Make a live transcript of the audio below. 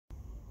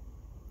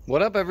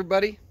What up,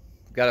 everybody?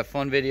 Got a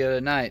fun video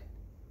tonight.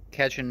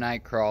 Catching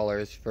night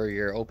crawlers for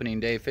your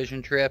opening day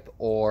fishing trip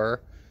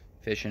or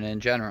fishing in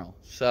general.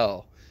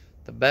 So,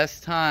 the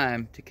best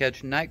time to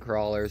catch night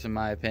crawlers, in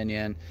my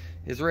opinion,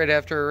 is right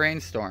after a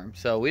rainstorm.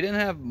 So, we didn't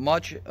have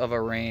much of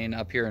a rain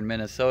up here in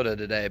Minnesota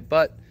today,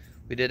 but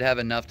we did have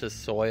enough to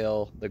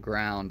soil the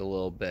ground a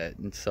little bit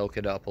and soak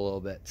it up a little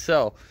bit.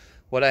 So,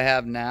 what I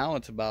have now,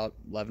 it's about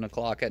 11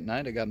 o'clock at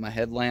night. I got my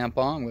headlamp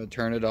on. I'm going to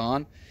turn it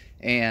on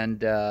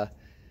and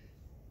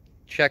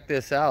check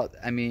this out.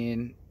 I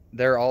mean,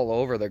 they're all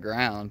over the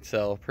ground,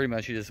 so pretty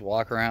much you just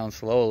walk around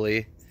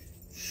slowly,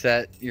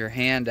 set your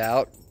hand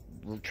out,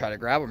 try to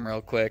grab them real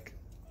quick,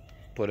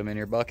 put them in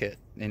your bucket,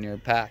 in your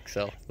pack.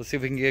 So let's see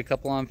if we can get a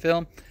couple on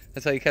film.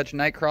 That's how you catch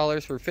night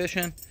crawlers for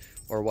fishing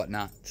or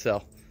whatnot.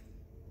 So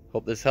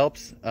hope this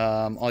helps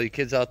all you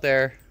kids out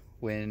there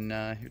when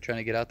you're trying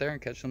to get out there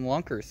and catch some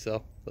lunkers.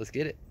 So let's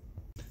get it.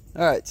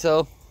 All right,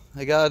 so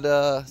I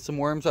got some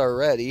worms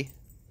already.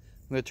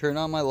 I'm gonna turn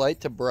on my light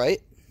to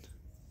bright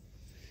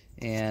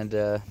and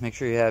make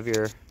sure you have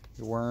your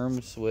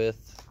worms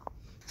with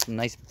some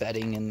nice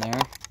bedding in there.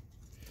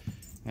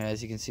 And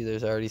as you can see,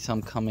 there's already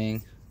some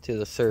coming to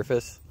the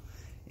surface.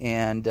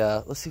 And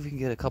let's see if we can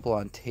get a couple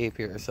on tape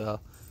here. So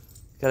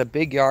got a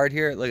big yard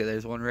here. Look at,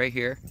 there's one right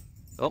here.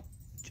 Oh,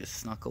 just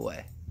snuck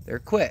away. They're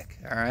quick.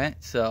 All right,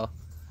 so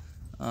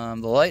the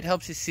light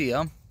helps you see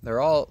them.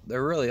 They're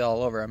really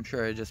all over. I'm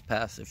sure I just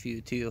passed a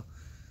few too.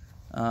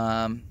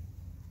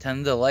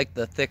 Tend to like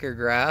the thicker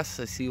grass.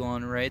 I see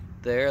one right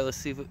there. Let's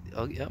see if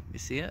oh, yep, you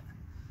see it?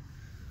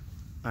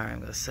 All right,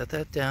 I'm gonna set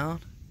that down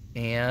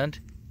and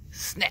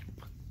snap.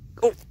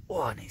 Oh,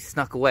 and he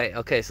snuck away.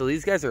 Okay, so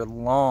these guys are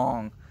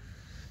long,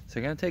 so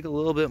they're gonna take a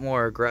little bit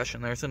more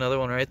aggression. There's another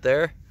one right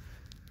there.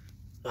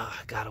 Oh,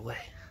 got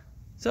away.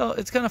 So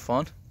it's kind of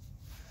fun.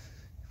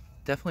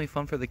 Definitely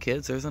fun for the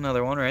kids. There's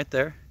another one right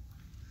there.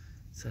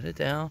 Set it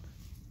down.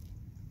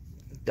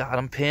 Got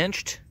him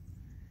pinched.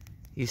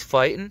 He's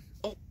fighting.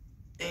 Oh,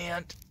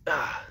 and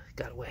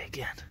got away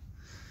again.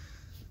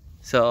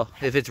 So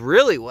if it's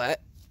really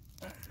wet,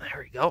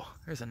 there we go.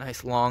 There's a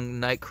nice long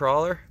night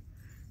crawler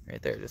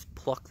right there. Just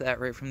pluck that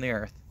right from the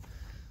earth.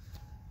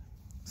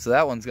 So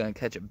that one's gonna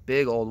catch a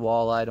big old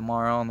walleye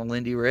tomorrow on the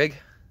Lindy rig.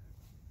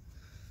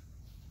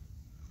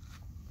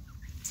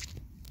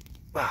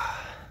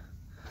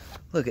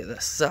 Look at the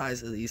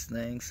size of these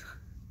things.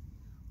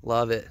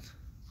 Love it.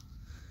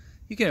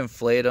 You can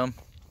inflate them,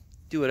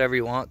 do whatever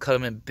you want, cut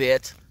them in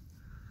bits.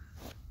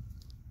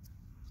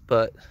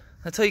 But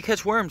that's how you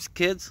catch worms,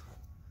 kids.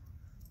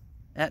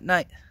 At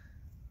night,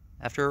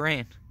 after a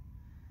rain.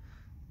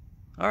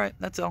 All right,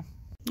 that's all.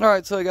 All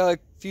right, so I got a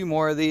few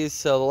more of these.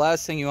 So the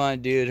last thing you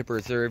want to do to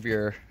preserve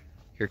your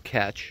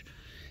catch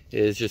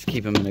is just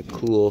keep them in a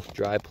cool,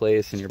 dry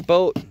place in your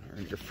boat or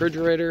in your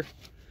refrigerator.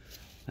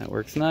 That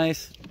works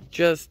nice.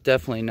 Just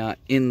definitely not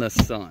in the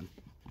sun.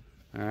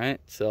 All right,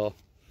 so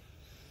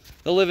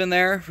they'll live in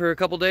there for a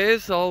couple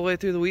days, all the way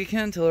through the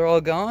weekend till they're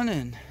all gone,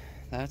 and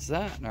that's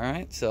that. All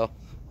right, so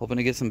hoping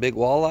to get some big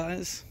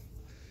walleyes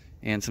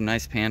and some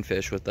nice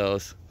panfish with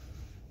those.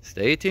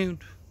 Stay tuned.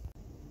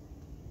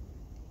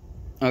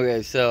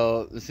 Okay,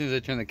 so as soon as I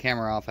turn the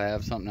camera off, I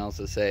have something else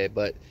to say,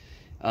 but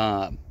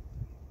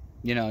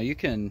you know, you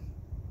can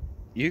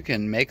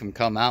make them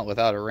come out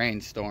without a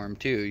rainstorm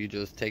too. You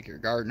just take your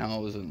garden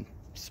hose and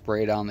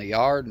spray down the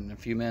yard, and a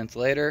few minutes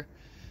later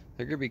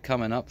they're gonna be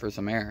coming up for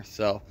some air.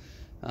 So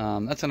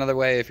that's another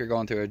way if you're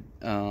going through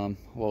a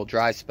little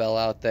dry spell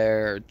out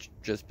there, or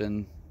just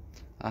been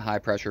a high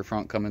pressure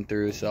front coming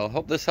through. So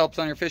hope this helps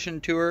on your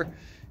fishing tour,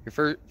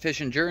 your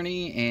fishing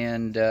journey,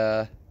 and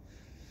have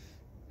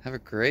a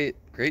great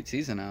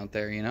season out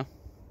there, you know.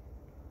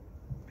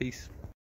 Peace.